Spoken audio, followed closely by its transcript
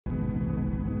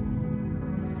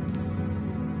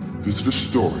This is a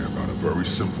story about a very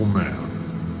simple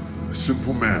man. A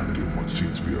simple man doing what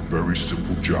seemed to be a very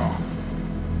simple job.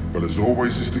 But as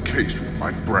always is the case with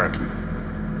Mike Bradley,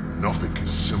 nothing is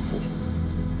simple.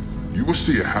 You will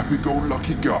see a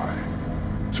happy-go-lucky guy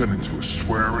turn into a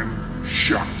swearing,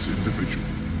 shocked individual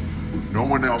with no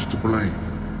one else to blame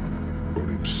but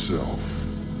himself.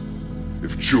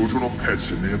 If children or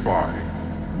pets are nearby,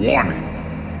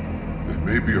 warning! There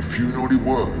may be a few naughty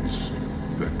words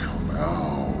that come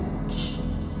out.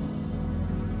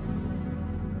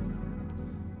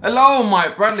 Hello,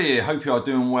 Mike Bradley here. Hope you are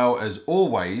doing well as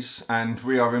always. And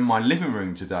we are in my living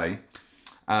room today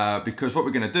because what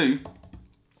we're going to do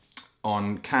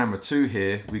on camera 2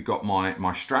 here, we've got my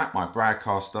Strat, my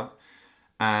Bradcaster.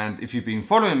 And if you've been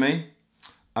following me,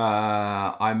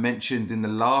 I mentioned in the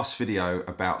last video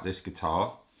about this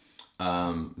guitar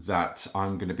that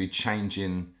I'm going to be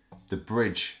changing the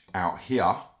bridge out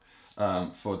here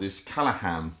for this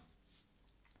Callaham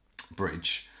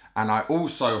bridge. And I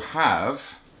also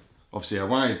have obviously a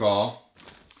whammy bar,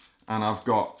 and I've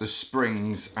got the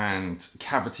springs and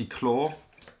cavity claw,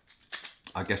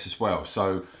 I guess, as well.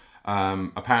 So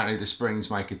apparently the springs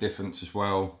make a difference as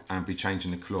well, and be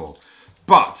changing the claw.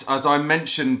 But as I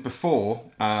mentioned before,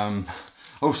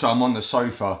 also I'm on the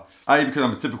sofa, A, because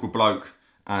I'm a typical bloke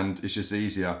and it's just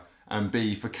easier, and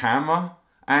B, for camera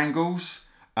angles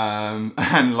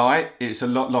and light, it's a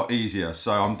lot easier.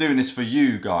 So I'm doing this for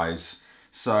you guys.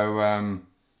 So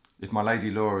if my lady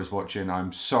Laura is watching,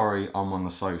 I'm sorry I'm on the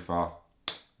sofa,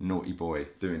 naughty boy,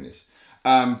 doing this.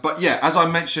 But yeah, as I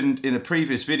mentioned in a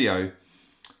previous video,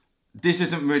 this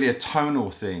isn't really a tonal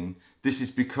thing. This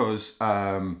is because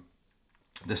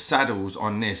the saddles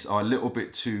on this are a little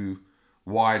bit too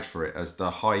wide for it, as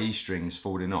the high E string is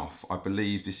falling off. I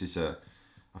believe this is I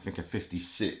think a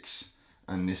 56,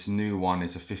 and this new one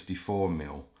is a 54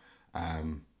 mil. I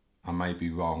may be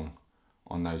wrong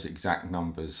on those exact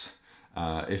numbers.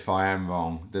 If I am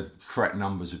wrong, the correct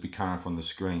numbers would be coming up on the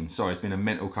screen. Sorry, it's been a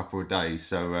mental couple of days,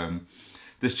 so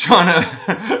there's trying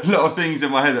to a lot of things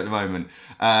in my head at the moment.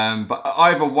 But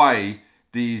either way,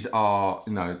 these are,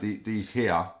 you know, these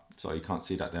here. Sorry, you can't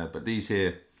see that there, but these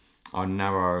here are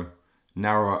narrower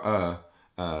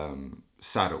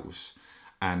saddles.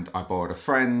 And I borrowed a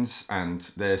friend's, and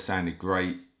they sounded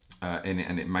great in it,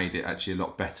 and it made it actually a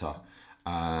lot better.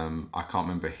 I can't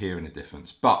remember hearing a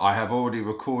difference, but I have already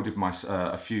recorded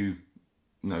a few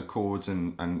chords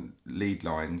and lead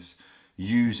lines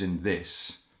using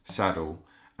this saddle,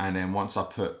 and then once I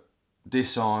put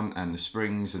this on and the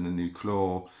springs and the new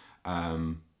claw,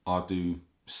 I'll do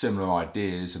similar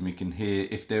ideas and we can hear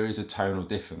if there is a tonal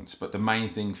difference. But the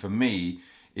main thing for me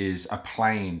is a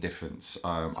playing difference.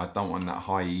 I don't want that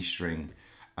high E string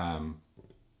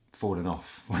falling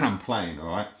off when I'm playing, all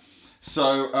right?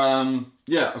 So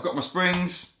yeah, I've got my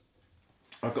springs,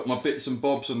 I've got my bits and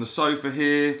bobs on the sofa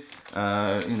here,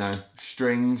 you know,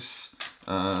 strings,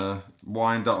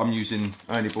 wind up. I'm using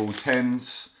Ernie ball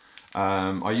 10s.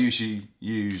 I usually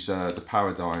use the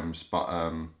paradigms,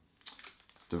 but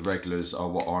the regulars are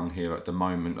what are on here at the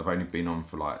moment. I've only been on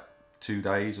for like 2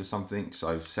 days or something,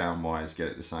 so sound wise get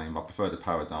it the same. I prefer the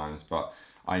paradigms, but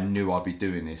I knew I'd be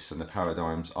doing this, and the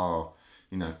paradigms are,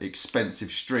 you know,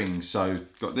 expensive strings. So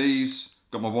got these,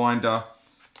 got my winder,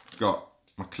 got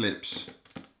my clips,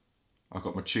 I've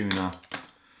got my tuner.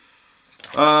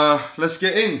 Let's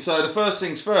get in. So the first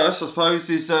things first, I suppose,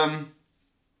 is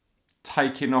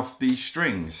taking off these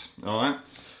strings. All right.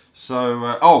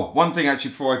 So oh, one thing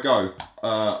actually before I go,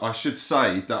 I should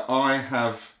say that I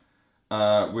have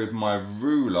with my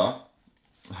ruler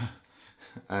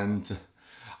and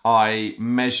I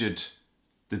measured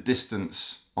the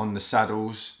distance on the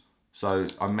saddles. So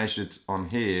I measured on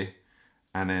here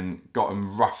and then got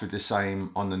them roughly the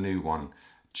same on the new one,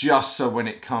 just so when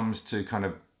it comes to kind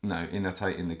of, you know,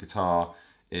 innotating the guitar,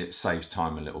 it saves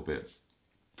time a little bit.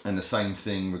 And the same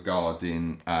thing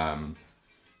regarding I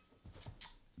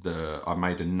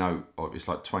made a note of, it's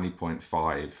like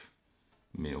 20.5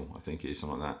 mil, I think it is,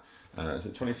 something like that. Is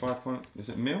it 25 point, is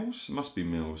it mils? It must be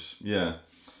mils, yeah.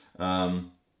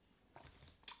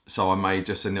 So I made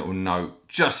just a little note,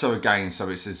 just so again, so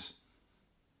it's as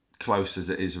close as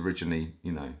it is originally,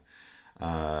 you know.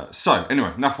 So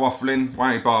anyway, enough waffling,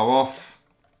 whammy bar off.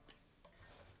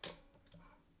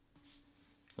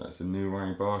 That's a new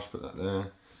whammy bar, just put that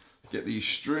there. Get these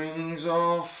strings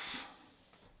off.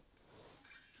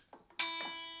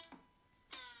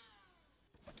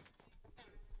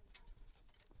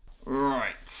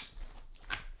 Right,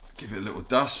 give it a little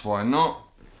dust, why not?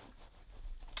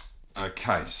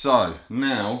 Okay, so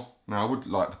now I would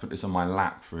like to put this on my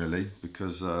lap really,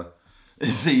 because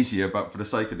it's easier, but for the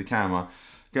sake of the camera,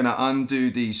 Gonna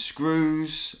undo these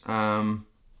screws.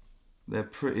 They're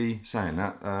pretty, saying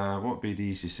that, what would be the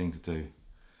easiest thing to do?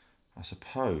 I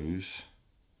suppose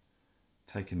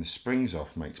taking the springs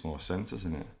off makes more sense,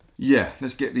 doesn't it? Yeah,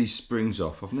 let's get these springs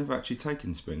off. I've never actually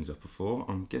taken springs off before.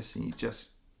 I'm guessing you just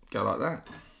go like that.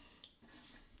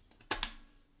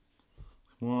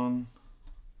 1,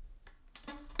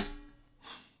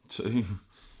 2,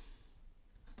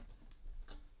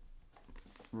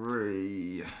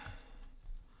 3.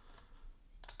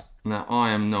 Now,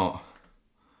 I am not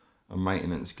a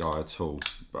maintenance guy at all,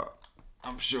 but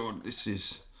I'm sure this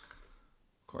is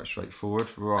quite straightforward.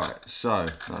 Right, so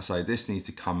like I say, this needs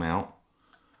to come out.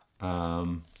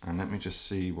 And let me just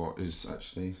see what is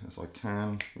actually, as I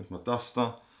can, with my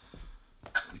duster.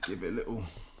 Give it a little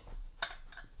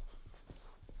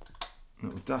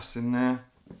dust in there.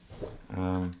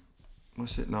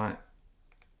 What's it like?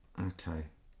 Okay.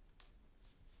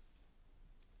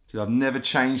 I've never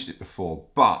changed it before,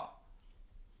 but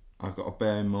I've got to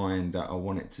bear in mind that I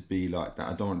want it to be like that.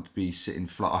 I don't want it to be sitting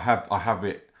flat. I have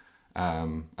it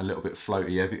a little bit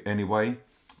floaty anyway,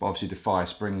 but obviously the fire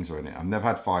springs are in it. I've never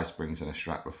had fire springs in a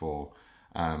Strat before.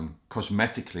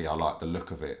 Cosmetically, I like the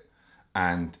look of it,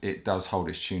 and it does hold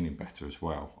its tuning better as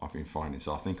well, I've been finding,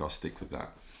 so I think I'll stick with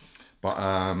that. But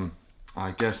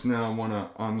I guess now I want to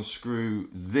unscrew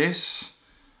this.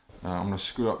 I'm going to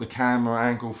screw up the camera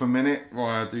angle for a minute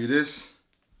while I do this.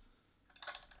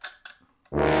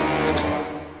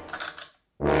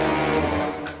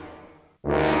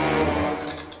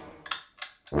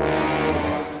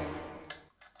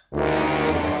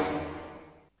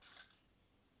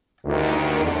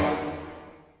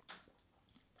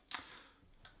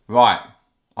 Right,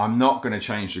 I'm not going to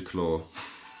change the claw.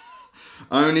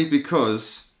 Only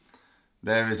because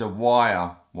there is a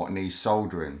wire what needs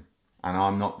soldering, and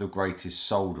I'm not the greatest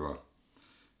solderer.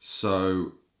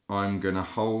 So I'm going to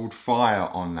hold fire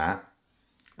on that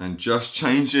and just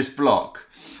change this block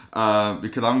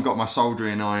because I haven't got my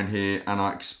soldering iron here, and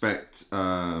I expect,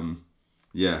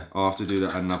 yeah, I'll have to do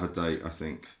that another day, I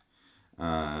think.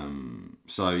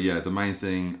 So yeah, the main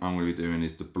thing I'm going to be doing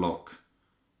is the block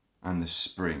and the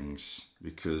springs,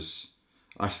 because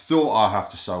I thought I'd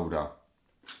have to solder.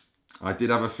 I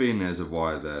did have a feeling there's a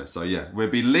wire there. So yeah,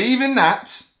 we'll be leaving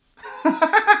that.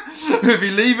 We'll be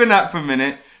leaving that for a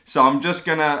minute. So I'm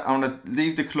gonna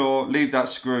leave the claw, leave that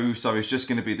screw. So it's just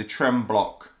gonna be the trem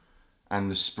block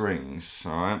and the springs.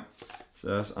 All right. So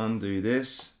let's undo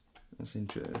this. That's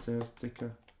interesting. Is there a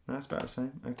thicker? No, that's about the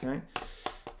same. Okay.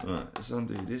 All right. Let's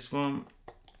undo this one.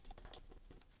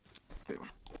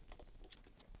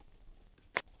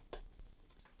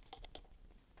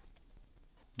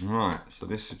 Right, so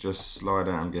this should just slide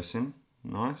out, I'm guessing.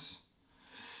 Nice.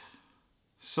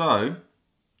 So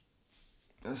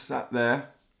that's that there.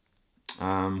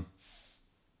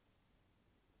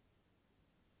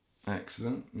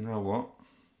 Excellent. You know what?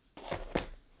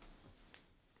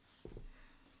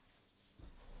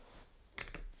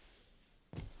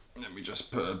 Let me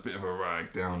just put a bit of a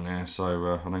rag down there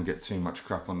so I don't get too much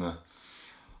crap on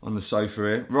the sofa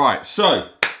here. Right, so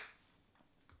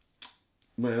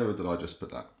where did I just put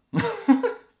that?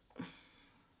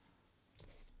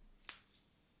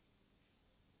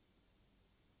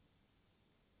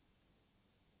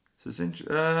 So it's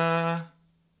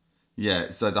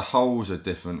yeah, so the holes are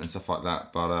different and stuff like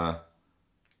that, but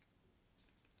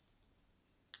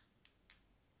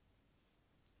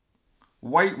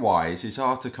weight wise it's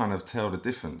hard to kind of tell the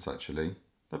difference actually.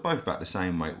 They're both about the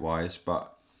same weight wise,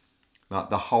 but like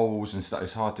the holes and stuff,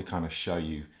 it's hard to kind of show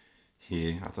you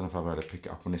here. I don't know if I'll be able to pick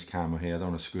it up on this camera here. I don't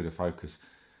want to screw the focus.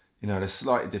 You know, they're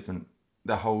slightly different.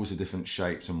 The holes are different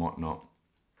shapes and whatnot.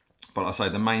 But I say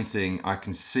the main thing, I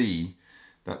can see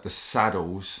that the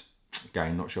saddles,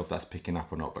 again, not sure if that's picking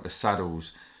up or not, but the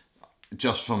saddles,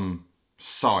 just from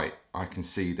sight, I can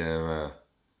see they're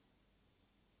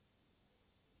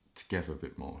together a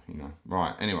bit more, you know.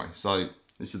 Right, anyway, so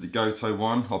this is the Goto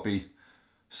one. I'll be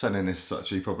selling this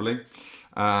actually probably.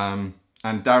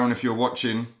 And Darren, if you're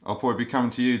watching, I'll probably be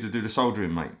coming to you to do the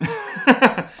soldering, mate.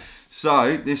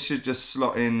 So this should just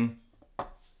slot in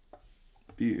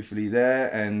beautifully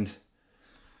there, and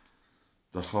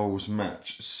the holes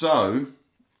match. So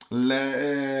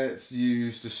let's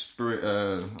use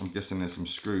the I'm guessing there's some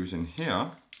screws in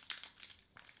here.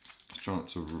 Try not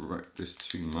to wreck this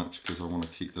too much because I want to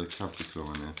keep the Captor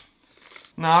claw in there.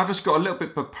 Now I just got a little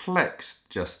bit perplexed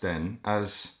just then,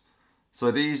 as so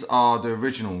these are the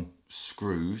original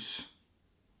screws,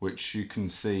 which you can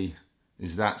see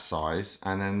is that size,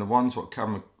 and then the ones what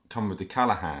come with the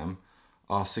Callaham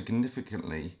are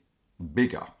significantly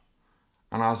bigger.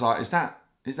 And I was like, is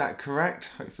that correct?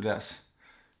 Hopefully that's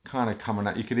kind of coming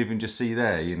out. You could even just see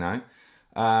there, you know.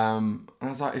 And I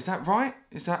was like, is that right?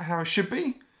 Is that how it should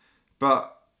be?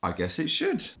 But I guess it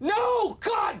should. No!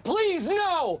 God, please,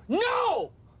 no!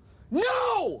 No!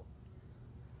 No!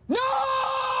 No!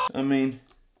 I mean,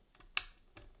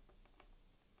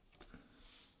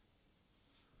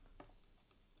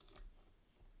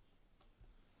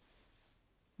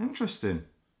 interesting.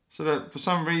 So that for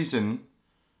some reason,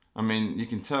 I mean, you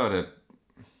can tell they're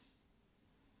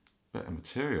better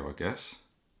material, I guess.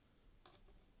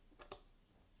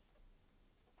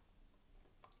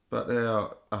 But they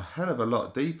are a hell of a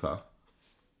lot deeper.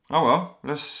 Oh well,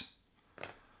 let's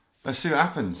see what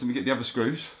happens. Let me get the other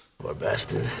screws. Poor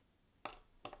bastard.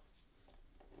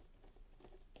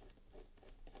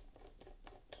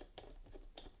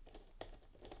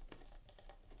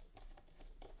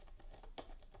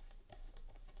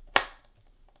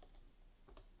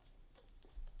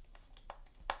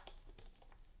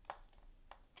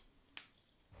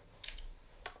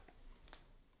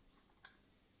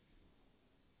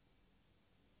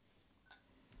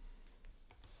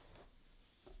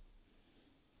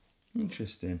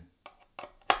 Interesting.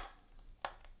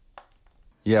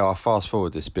 Yeah, I'll fast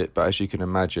forward this bit, but as you can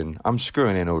imagine, I'm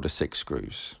screwing in all the 6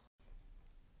 screws.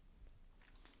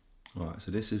 Right,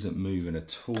 so this isn't moving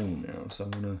at all now, so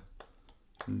I'm going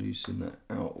to loosen that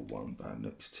outer one, but it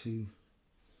looks too...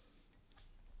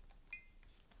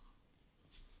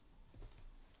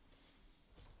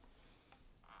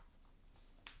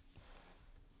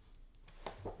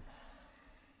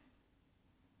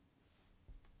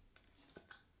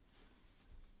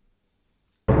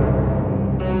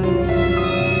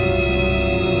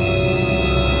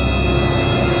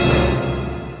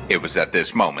 It was at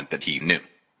this moment that he knew.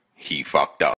 He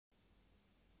fucked up.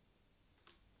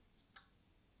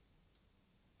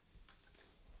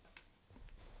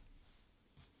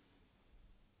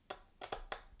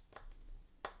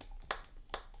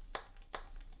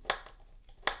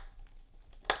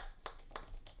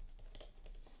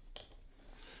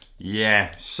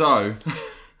 Yeah, so...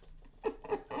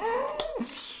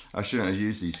 I shouldn't have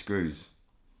used these screws.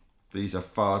 These are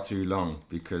far too long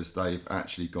because they've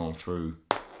actually gone through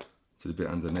to the bit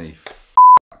underneath.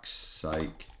 Fuck's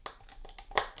sake.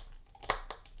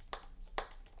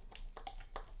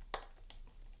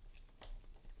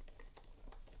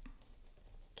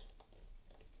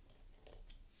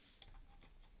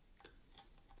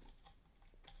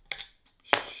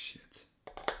 Shit.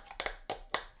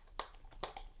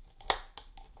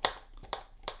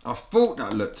 I thought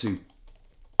that looked too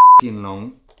fucking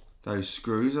long, those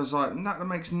screws. I was like, no, that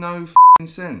makes no fucking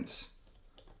sense.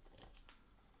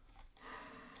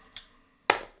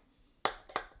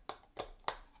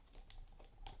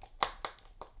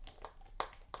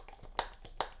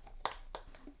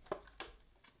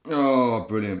 Oh,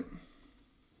 brilliant.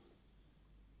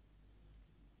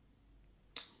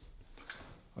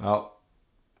 Well,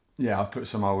 yeah, I'll put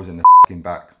some holes in the fucking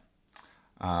back.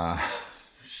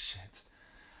 Shit.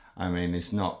 I mean,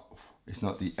 it's not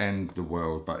the end of the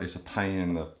world, but it's a pain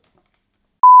in the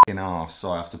fucking arse.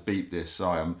 So I have to beat this. So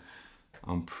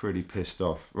I'm pretty pissed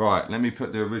off. Right, let me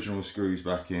put the original screws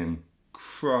back in.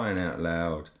 Crying out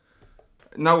loud.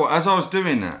 No, what? As I was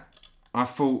doing that, I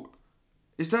thought,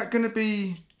 is that going to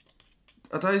be...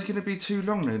 Are those going to be too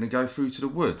long then to go through to the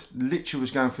wood? Literally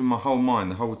was going through my whole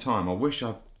mind the whole time. I wish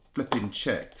I flipping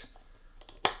checked.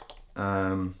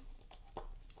 After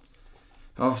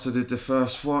I did the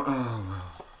first one. Oh,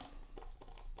 well.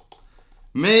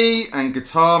 Me and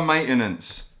guitar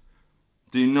maintenance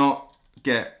do not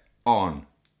get on.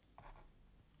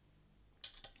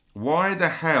 Why the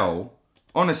hell?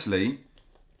 Honestly,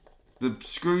 the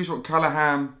screws what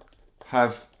Callaham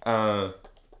have...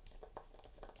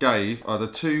 gave are the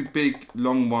 2 big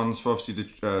long ones for obviously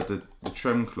the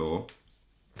trem claw,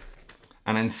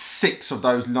 and then 6 of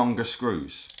those longer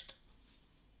screws.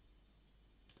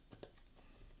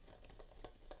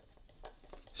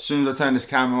 As soon as I turn this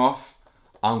camera off,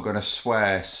 I'm gonna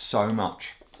swear so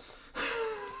much.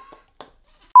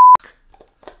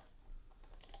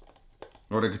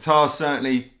 Well, the guitar's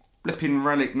certainly flipping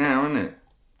relic now, isn't it?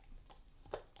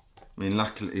 I mean,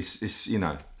 luckily it's you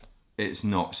know, it's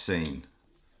not seen.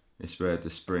 It's where the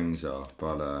springs are,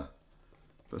 but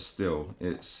still,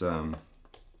 it's not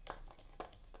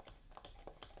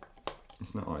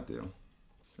ideal.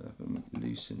 So if I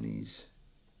loosen these,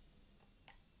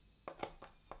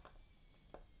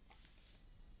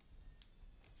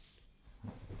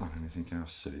 I don't anything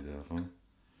else silly there, have I?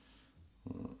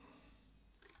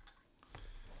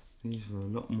 These were a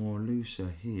lot more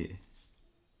looser here.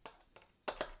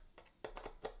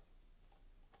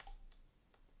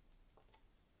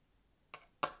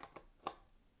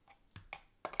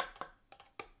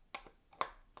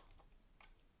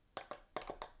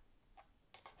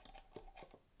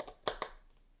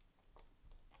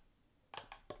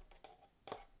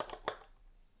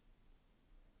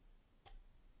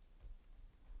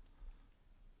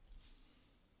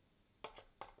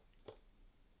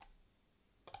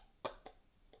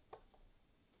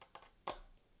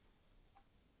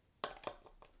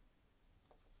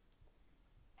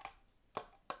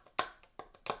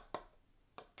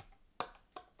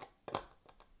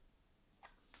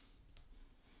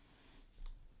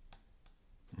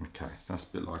 That's a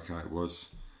bit like how it was.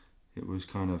 It was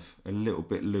kind of a little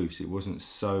bit loose. It wasn't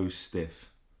so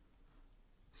stiff.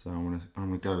 So I'm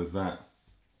gonna go with that.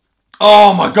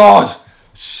 Oh my God!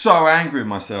 So angry with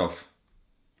myself.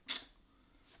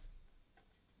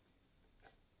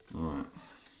 Alright.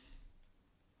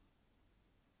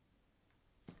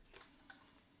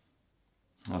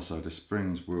 Also, the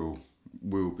springs will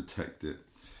protect it.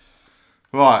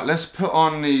 Right, let's put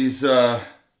on these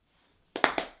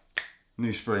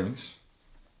new springs.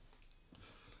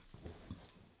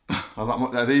 I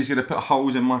like are these going to put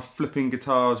holes in my flipping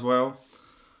guitar as well?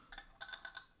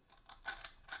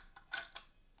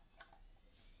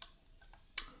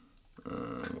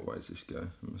 What way does this go?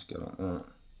 It must go like that.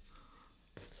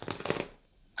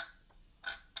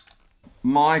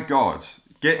 My God,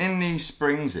 getting these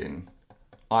springs in,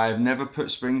 I have never put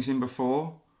springs in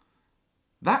before.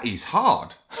 That is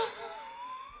hard.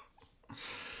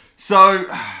 So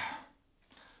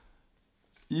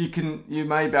you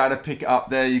may be able to pick it up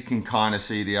there. You can kind of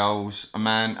see the holes.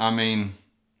 Man, I mean,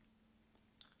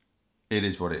 it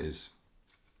is what it is.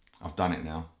 I've done it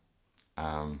now.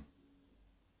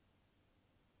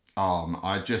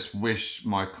 I just wish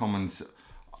my comments,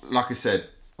 like I said,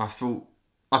 I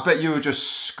bet you were just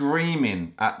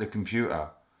screaming at the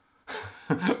computer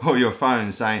or your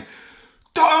phone saying,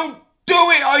 "Don't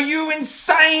do it, are you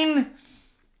insane?"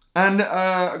 And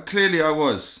clearly I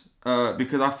was,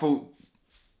 because I thought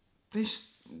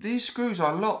these screws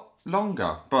are a lot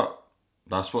longer, but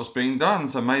that's what's being done,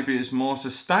 so maybe it's more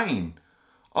sustain.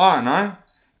 I don't know,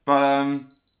 but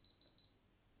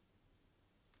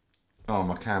oh,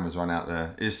 my camera's run out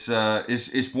there. It's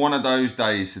one of those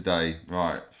days today,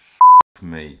 right? F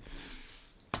me.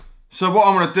 So what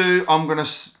I'm gonna do, I'm gonna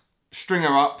string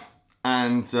her up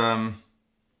and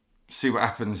see what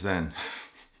happens then.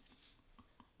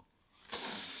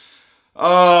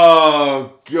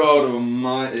 Oh, God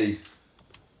almighty.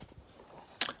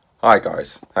 Hi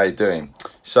guys, how you doing?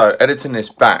 So editing this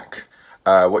back,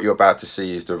 what you're about to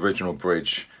see is the original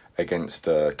bridge against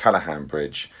the Callaham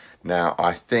bridge. Now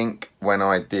I think when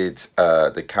I did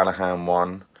the Callaham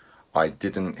one, I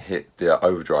didn't hit the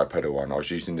overdrive pedal one. I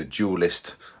was using the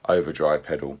dualist overdrive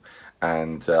pedal,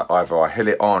 and either I hit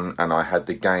it on and I had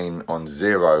the gain on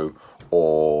 0,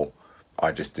 or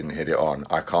I just didn't hit it on.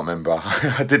 I can't remember.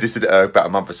 I did this about a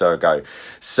month or so ago.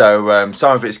 So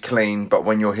some of it's clean, but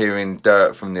when you're hearing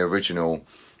dirt from the original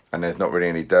and there's not really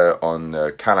any dirt on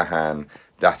the Callaham,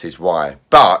 that is why.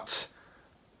 But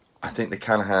I think the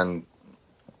Callaham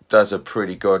does a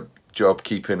pretty good job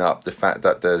keeping up the fact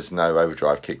that there's no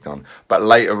overdrive kicked on. But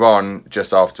later on,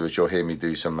 just afterwards, you'll hear me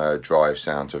do some drive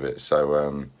sounds with it.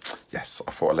 So yes,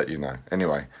 I thought I'd let you know.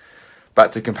 Anyway,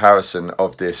 back to comparison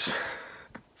of this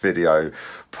video.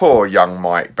 Poor young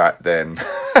Mike back then.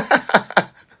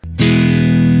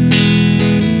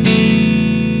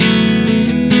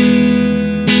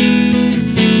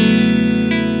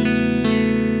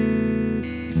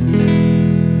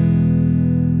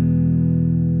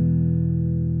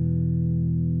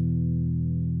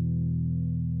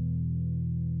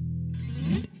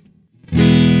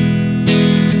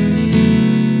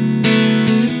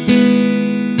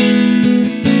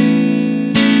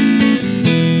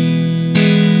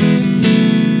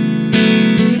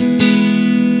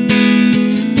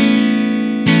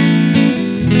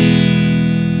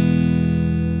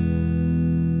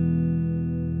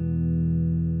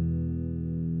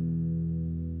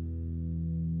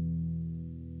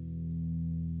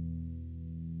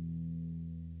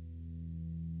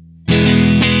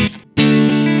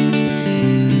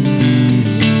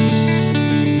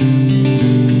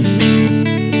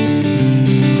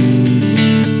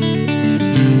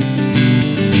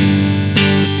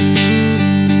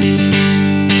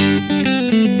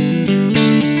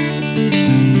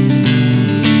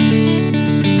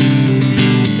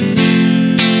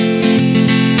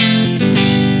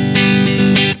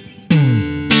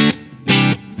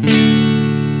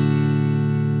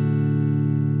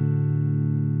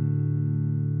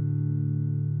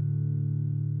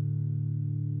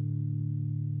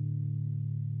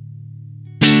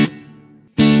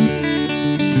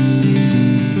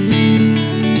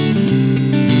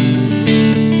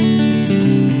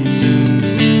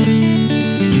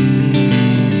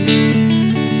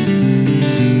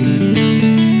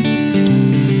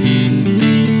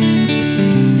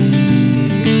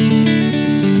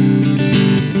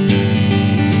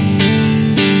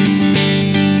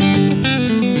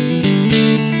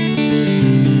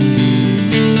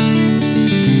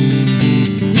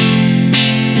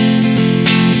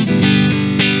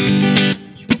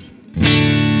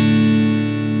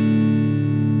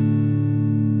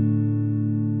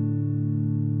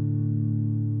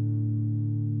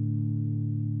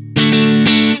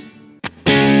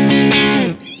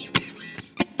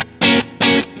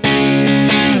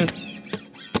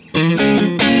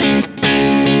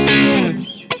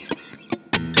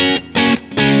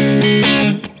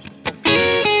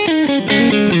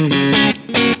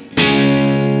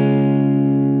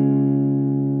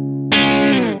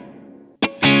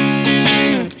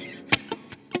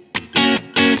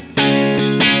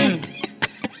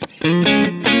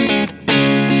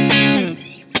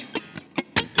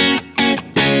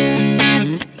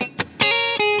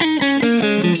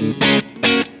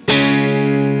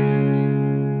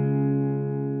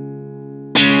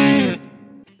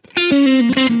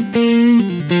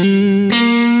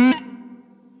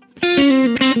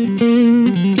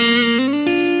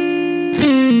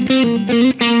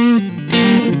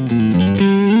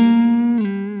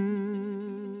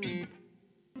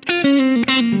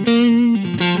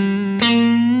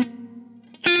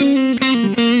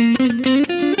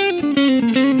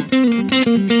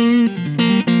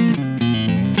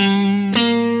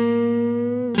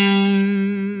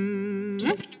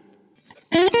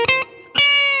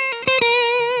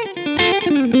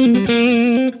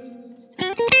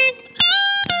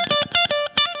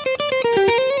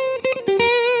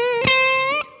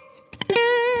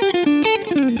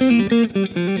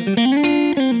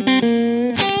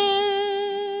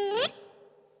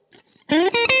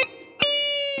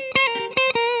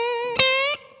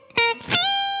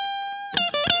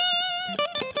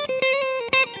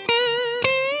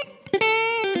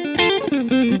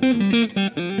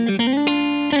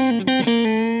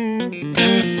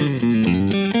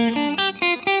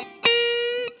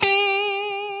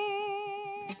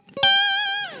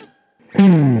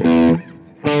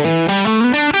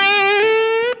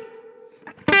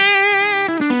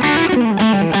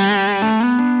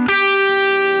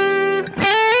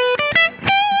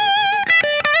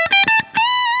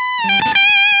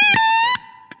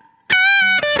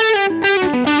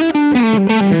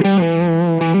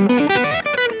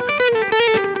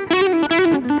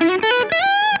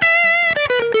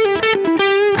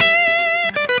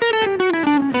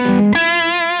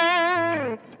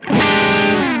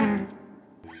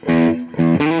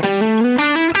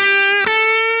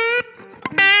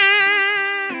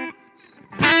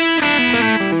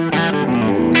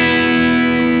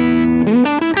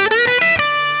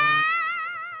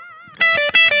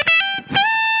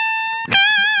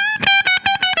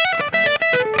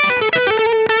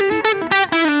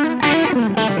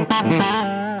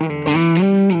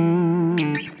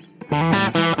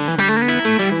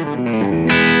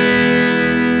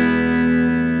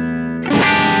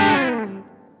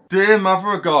 Dear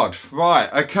Mother of God.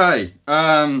 Right, okay.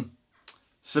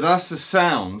 So that's the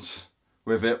sounds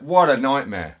with it. What a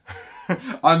nightmare.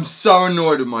 I'm so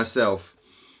annoyed with myself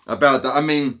about that. I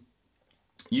mean,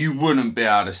 you wouldn't be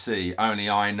able to see, only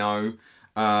I know.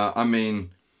 I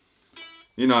mean,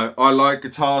 you know, I like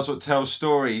guitars that tell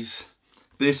stories.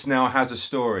 This now has a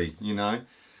story, you know.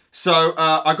 So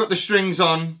I got the strings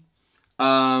on.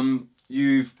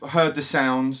 You've heard the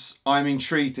sounds. I'm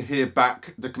intrigued to hear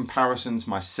back the comparisons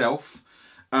myself.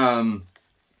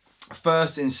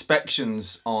 First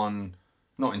inspections on,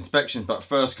 not inspections, but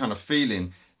first kind of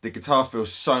feeling, the guitar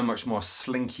feels so much more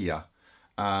slinkier.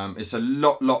 It's a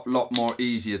lot more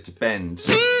easier to bend.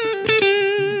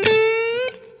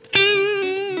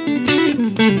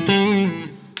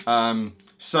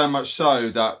 So much so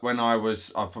that when I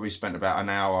probably spent about an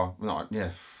hour,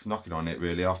 knocking on it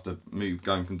really after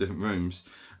going from different rooms.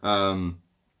 I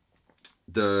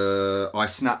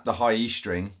snapped the high E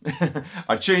string.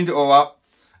 I tuned it all up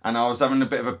and I was having a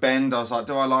bit of a bend. I was like,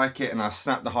 do I like it? And I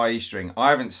snapped the high E string. I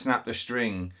haven't snapped a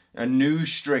string, a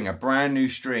brand new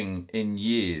string in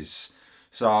years.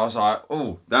 So I was like,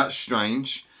 oh, that's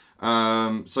strange.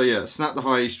 So yeah, snapped the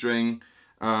high E string.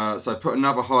 So I put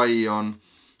another high E on.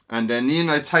 And then the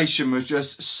notation was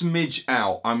just smidge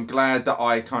out. I'm glad that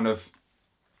I kind of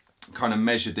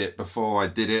measured it before I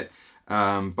did it.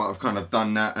 But I've kind of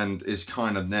done that and it's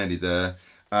kind of nearly there.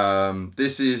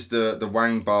 This is the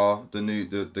wang bar,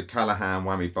 the Callaham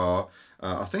whammy bar.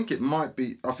 I think it might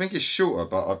be, I think it's shorter,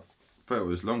 but I thought it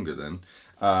was longer then.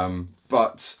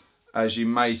 But as you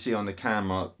may see on the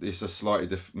camera, it's a slightly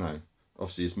different, no,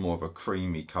 obviously it's more of a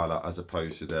creamy colour as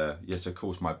opposed to the, yes, of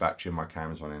course my battery and my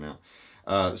camera's running out.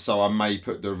 So I may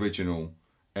put the original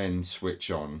end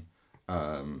switch on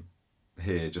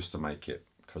here just to make it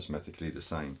cosmetically the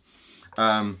same.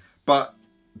 But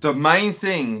the main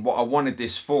thing, what I wanted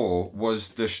this for, was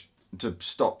to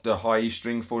stop the high E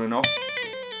string falling off.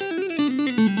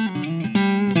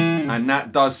 And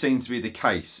that does seem to be the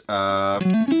case.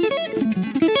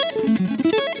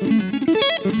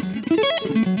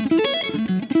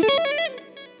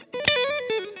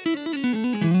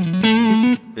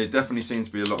 It definitely seems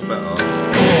to be a lot better.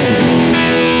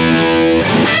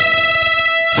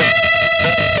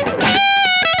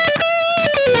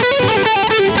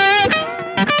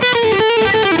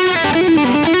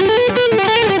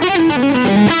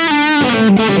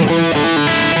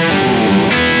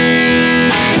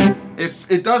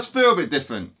 It does feel a bit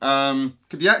different. Cause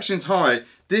the action's high.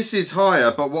 This is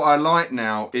higher, but what I like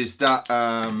now is that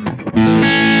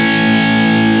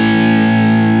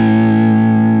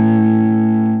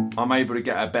I'm able to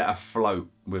get a better float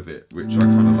with it, which I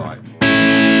kind of like.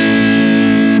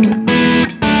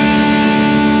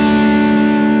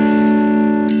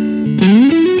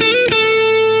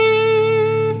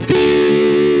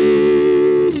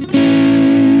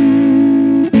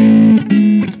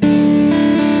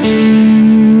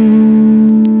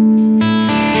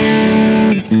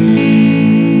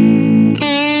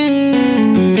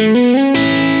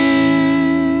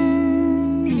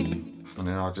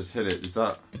 Just hit it. Is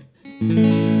that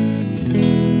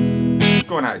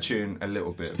going out of tune a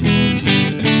little bit?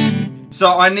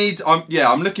 So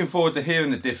I'm looking forward to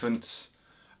hearing the difference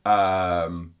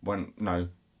when I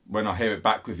hear it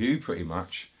back with you, pretty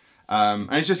much.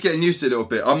 And it's just getting used to it a little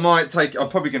bit. I'm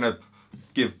probably gonna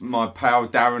give my pal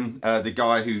Darren, the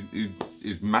guy who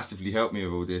massively helped me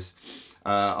with all this.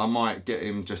 I might get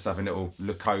him just have a little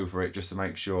look over it just to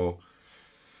make sure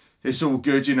it's all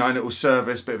good, you know, a little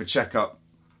service, bit of a checkup.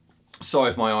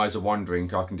 Sorry if my eyes are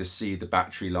wandering, I can just see the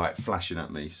battery light flashing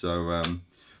at me. So,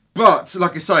 but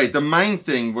like I say, the main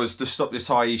thing was to stop this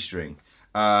high E string.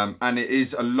 And it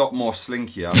is a lot more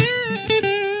slinkier.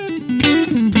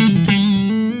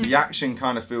 The action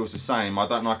kind of feels the same. I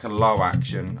don't like a low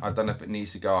action. I don't know if it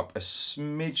needs to go up a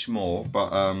smidge more,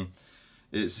 but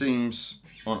it seems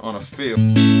on a feel.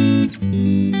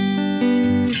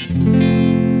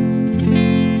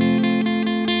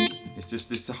 Just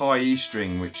this high E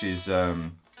string, which is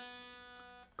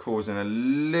causing a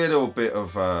little bit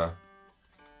of a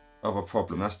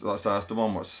problem. That's the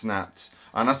one what snapped,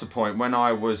 and that's the point. When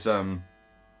I was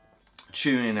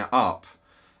tuning it up,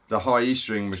 the high E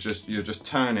string was you're just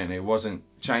turning, it wasn't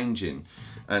changing,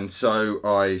 and so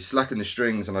I slackened the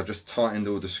strings and I just tightened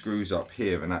all the screws up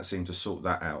here, and that seemed to sort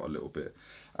that out a little bit.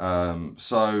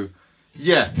 So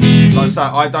yeah, like I say,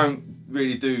 I don't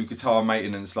really do guitar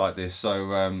maintenance like this,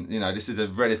 so you know, this is a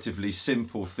relatively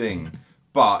simple thing,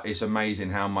 but it's amazing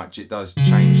how much it does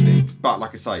change things. But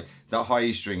like I say, that high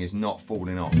E string is not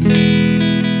falling off.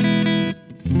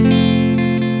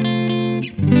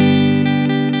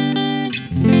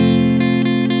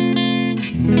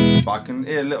 But I can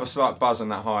hear a little slight buzz on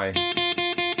that high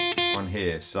on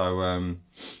here, so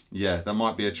yeah, that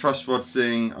might be a truss rod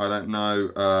thing, I don't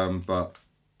know, but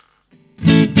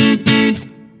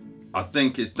I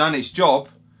think it's done its job.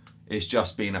 It's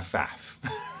just been a faff.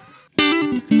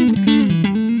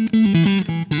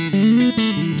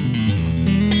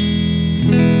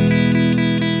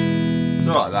 It's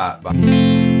not like that, but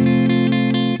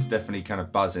it's definitely kind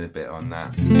of buzzing a bit on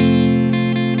that.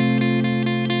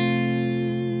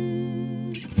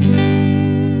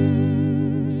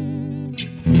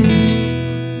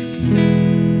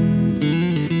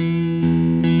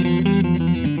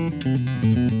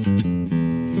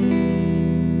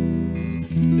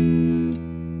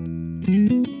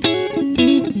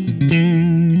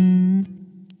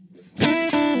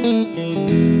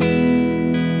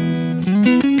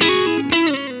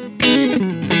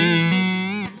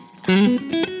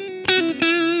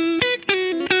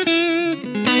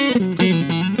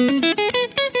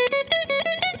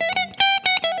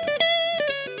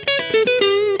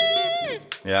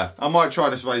 Yeah, I might try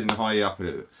just raising the high E up a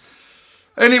little bit.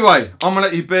 Anyway, I'm gonna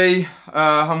let you be.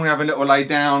 I'm gonna have a little lay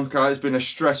down because it's been a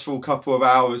stressful couple of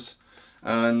hours,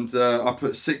 and I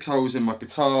put 6 holes in my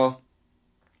guitar.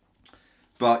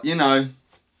 But you know,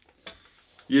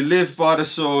 you live by the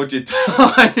sword, you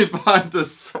die by the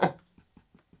sword.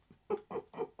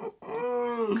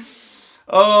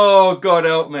 Oh, God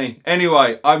help me.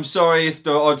 Anyway, I'm sorry if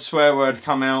the odd swear word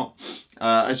come out.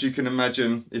 As you can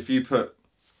imagine, if you put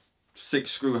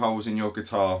 6 screw holes in your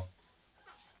guitar,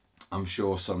 I'm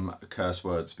sure some curse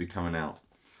words be coming out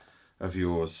of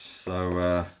yours.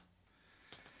 So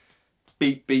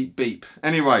beep, beep, beep.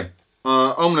 Anyway,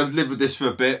 I'm gonna live with this for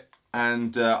a bit,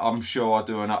 and I'm sure I'll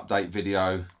do an update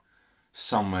video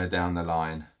somewhere down the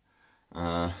line.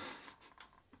 I've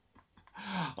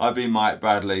been Mike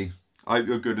Bradley. I hope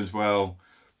you're good as well.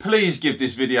 Please give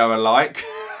this video a like.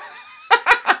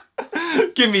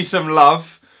 Give me some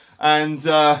love, and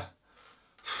I'll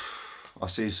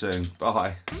see you soon.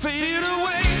 Bye.